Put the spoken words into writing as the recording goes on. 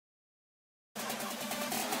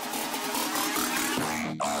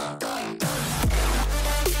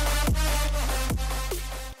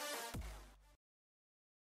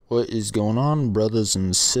What is going on, brothers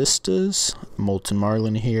and sisters? Molten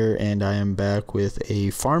Marlin here, and I am back with a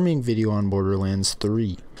farming video on Borderlands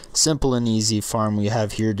 3. Simple and easy farm we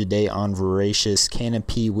have here today on Voracious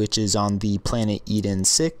Canopy, which is on the planet Eden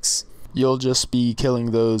 6. You'll just be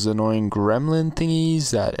killing those annoying gremlin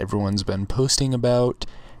thingies that everyone's been posting about,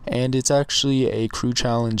 and it's actually a crew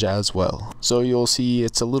challenge as well. So you'll see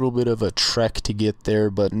it's a little bit of a trek to get there,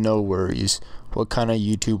 but no worries. What kind of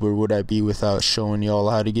YouTuber would I be without showing y'all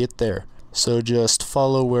how to get there? So just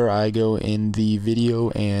follow where I go in the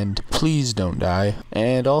video and please don't die.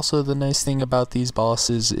 And also the nice thing about these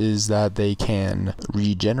bosses is that they can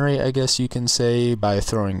regenerate, I guess you can say, by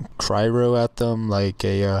throwing cryo at them, like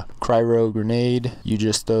a cryo grenade. You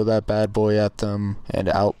just throw that bad boy at them and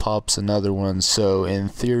out pops another one. So in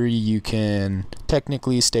theory you can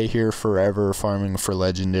technically stay here forever farming for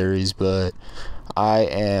legendaries, but I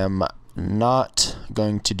am not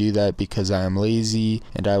going to do that because I am lazy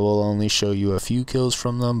and I will only show you a few kills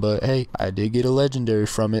from them, but hey, I did get a legendary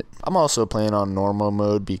from it. I'm also playing on normal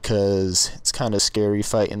mode because it's kind of scary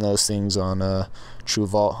fighting those things on True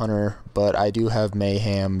Vault Hunter, but I do have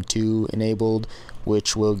Mayhem 2 enabled,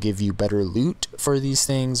 which will give you better loot for these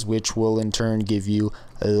things, which will in turn give you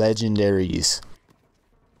legendaries.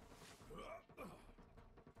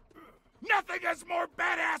 Nothing is more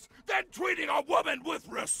badass than treating a woman with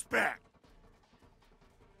respect!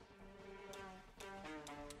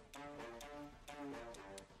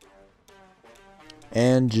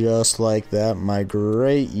 And just like that, my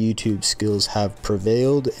great YouTube skills have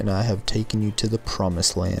prevailed and I have taken you to the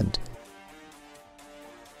promised land.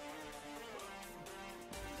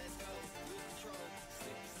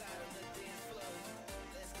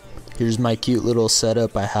 Here's my cute little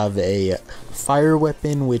setup. I have a fire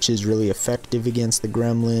weapon, which is really effective against the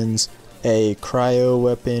gremlins, a cryo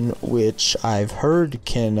weapon, which I've heard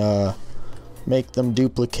can make them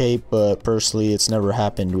duplicate, but personally it's never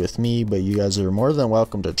happened with me, but you guys are more than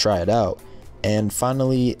welcome to try it out. And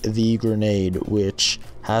finally the grenade, which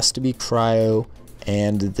has to be cryo,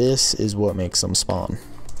 and this is what makes them spawn.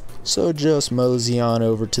 So just mosey on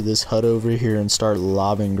over to this hut over here and start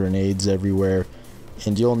lobbing grenades everywhere.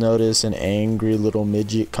 And you'll notice an angry little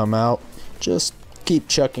midget come out. Just keep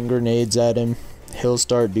chucking grenades at him. He'll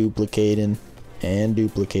start duplicating and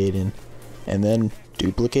duplicating and then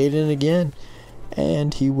duplicating again,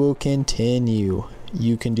 and he will continue.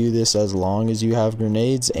 You can do this as long as you have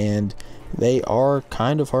grenades, and they are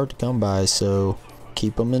kind of hard to come by, so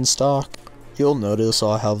keep them in stock. You'll notice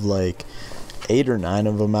I'll have like 8 or 9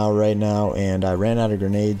 of them out right now, and I ran out of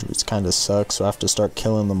grenades, which kind of sucks, so I have to start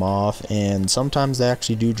killing them off. And sometimes they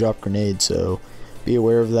actually do drop grenades, so be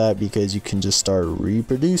aware of that because you can just start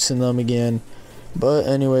reproducing them again. But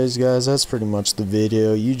anyways guys, that's pretty much the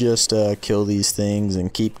video. You just kill these things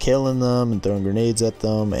and keep killing them and throwing grenades at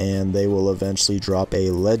them, and they will eventually drop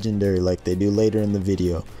a legendary like they do later in the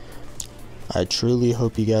video. I truly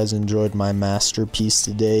hope you guys enjoyed my masterpiece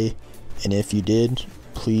today, and if you did,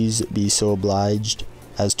 please be so obliged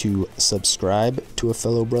as to subscribe to a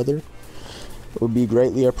fellow brother. It would be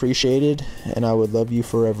greatly appreciated, and I would love you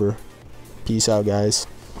forever. Peace out, guys.